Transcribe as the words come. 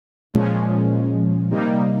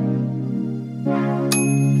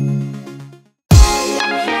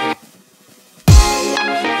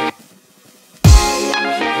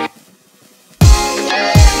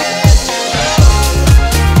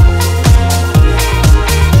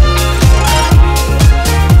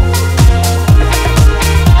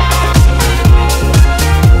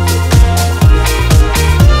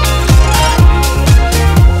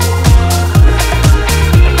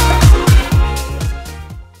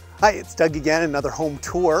Hi, it's Doug again, another home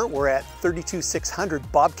tour. We're at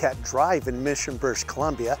 32600 Bobcat Drive in Mission, British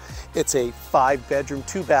Columbia. It's a 5-bedroom,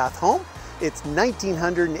 2-bath home. It's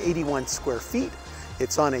 1,981 square feet.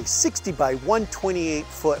 It's on a 60 by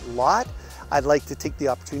 128-foot lot. I'd like to take the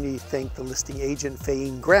opportunity to thank the listing agent,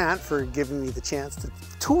 Fayne Grant, for giving me the chance to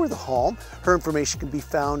tour the home. Her information can be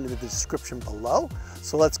found in the description below.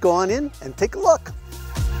 So let's go on in and take a look.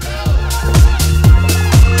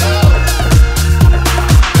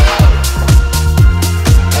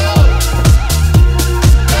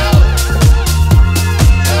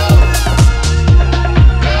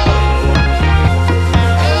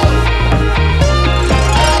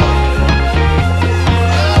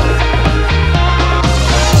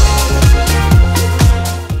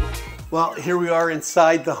 Well, here we are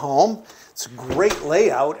inside the home. It's a great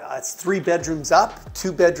layout. It's 3 bedrooms up,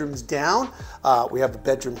 2 bedrooms down. We have a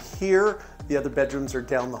bedroom here. The other bedrooms are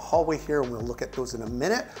down the hallway here, and we'll look at those in a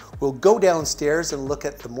minute. We'll go downstairs and look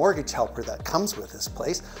at the mortgage helper that comes with this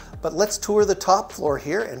place. But let's tour the top floor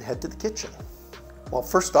here and head to the kitchen. Well,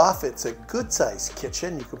 first off, it's a good-sized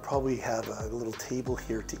kitchen. You could probably have a little table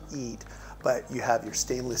here to eat, but you have your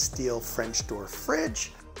stainless steel French door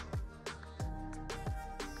fridge,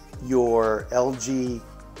 your LG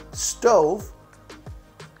stove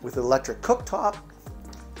with electric cooktop,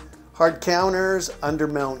 hard counters,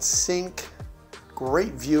 undermount sink,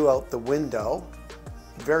 great view out the window,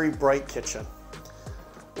 very bright kitchen.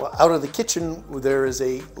 Well, out of the kitchen, there is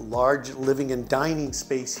a large living and dining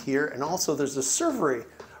space here, and also there's a servery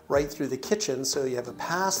right through the kitchen, so you have a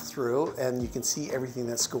pass-through and you can see everything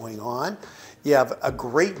that's going on. You have a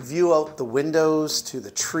great view out the windows to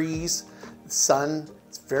the trees, the sun.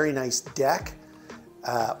 It's a very nice deck.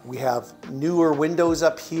 We have newer windows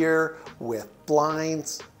up here with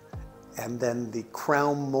blinds, and then the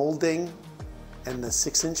crown molding and the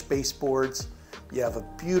 6-inch baseboards. You have a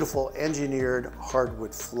beautiful engineered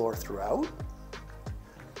hardwood floor throughout.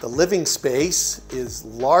 The living space is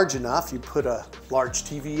large enough. You put a large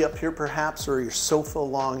TV up here perhaps, or your sofa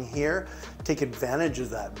along here. Take advantage of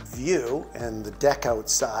that view and the deck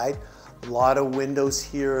outside. A lot of windows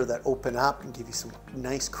here that open up and give you some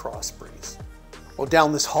nice cross breeze. Well,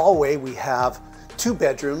 down this hallway we have 2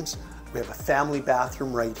 bedrooms. We have a family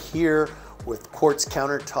bathroom right here with quartz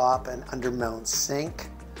countertop and undermount sink,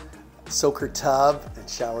 soaker tub and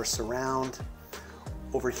shower surround.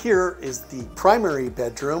 Over here is the primary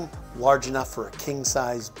bedroom, large enough for a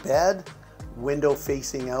king-size bed, window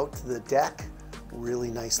facing out to the deck,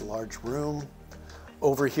 really nice large room.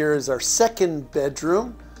 Over here is our second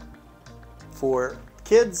bedroom for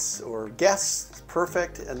kids or guests. It's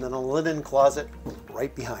perfect. And then a linen closet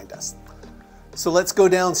right behind us. So let's go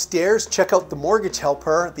downstairs, check out the mortgage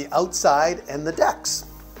helper, the outside, and the decks.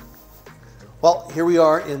 Well, here we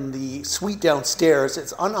are in the suite downstairs.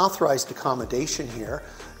 It's unauthorized accommodation here.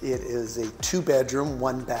 It is a 2-bedroom,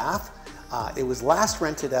 1-bath. It was last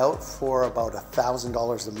rented out for about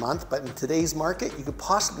 $1,000 a month, but in today's market, you could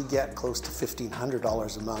possibly get close to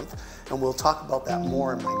 $1,500 a month. And we'll talk about that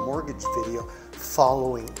more in my mortgage video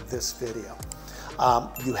following this video.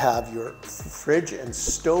 You have your fridge and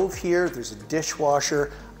stove here. There's a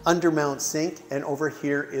dishwasher, undermount sink, and over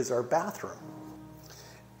here is our bathroom.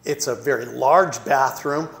 It's a very large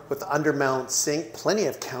bathroom with undermount sink, plenty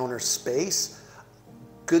of counter space,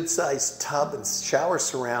 good sized tub and shower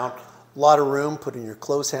surround. A lot of room, put in your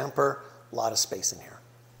clothes hamper, a lot of space in here.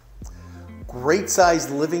 Great sized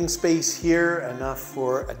living space here, enough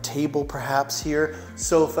for a table perhaps here,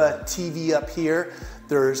 sofa, TV up here.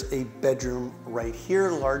 There's a bedroom right here,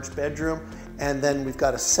 large bedroom, and then we've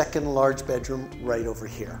got a second large bedroom right over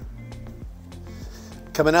here.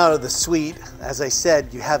 Coming out of the suite, as I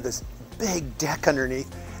said, you have this big deck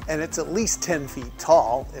underneath, and it's at least 10 feet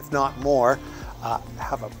tall, if not more.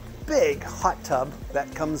 Have a big hot tub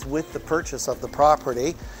that comes with the purchase of the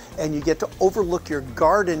property, and you get to overlook your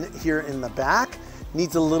garden here in the back.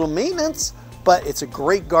 Needs a little maintenance, but it's a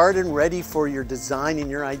great garden ready for your design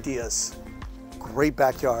and your ideas. Great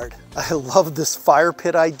backyard. I love this fire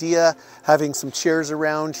pit idea, having some chairs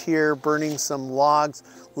around here, burning some logs,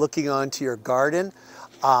 looking onto your garden.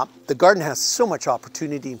 The garden has so much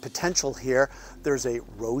opportunity and potential here. There's a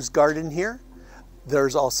rose garden here.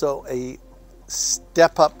 There's also a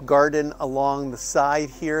step-up garden along the side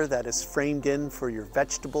here that is framed in for your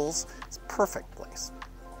vegetables. It's a perfect place.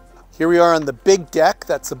 Here we are on the big deck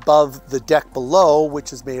that's above the deck below,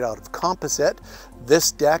 which is made out of composite.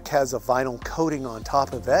 This deck has a vinyl coating on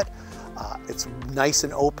top of it. It's nice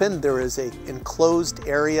and open. There is an enclosed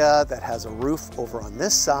area that has a roof over on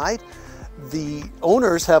this side. The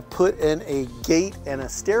owners have put in a gate and a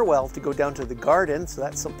stairwell to go down to the garden, so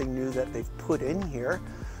that's something new that they've put in here.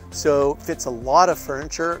 So fits a lot of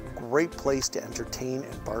furniture, great place to entertain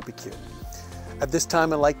and barbecue. At this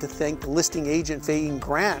time, I'd like to thank the listing agent, Faye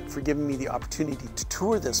Grant, for giving me the opportunity to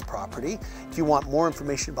tour this property. If you want more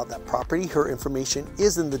information about that property, her information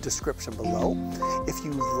is in the description below. If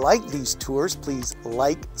you like these tours, please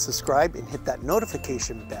like, subscribe, and hit that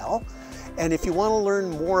notification bell. And if you want to learn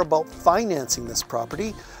more about financing this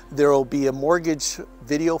property, there will be a mortgage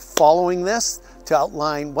video following this to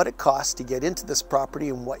outline what it costs to get into this property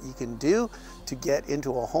and what you can do to get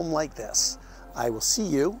into a home like this. I will see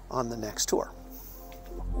you on the next tour.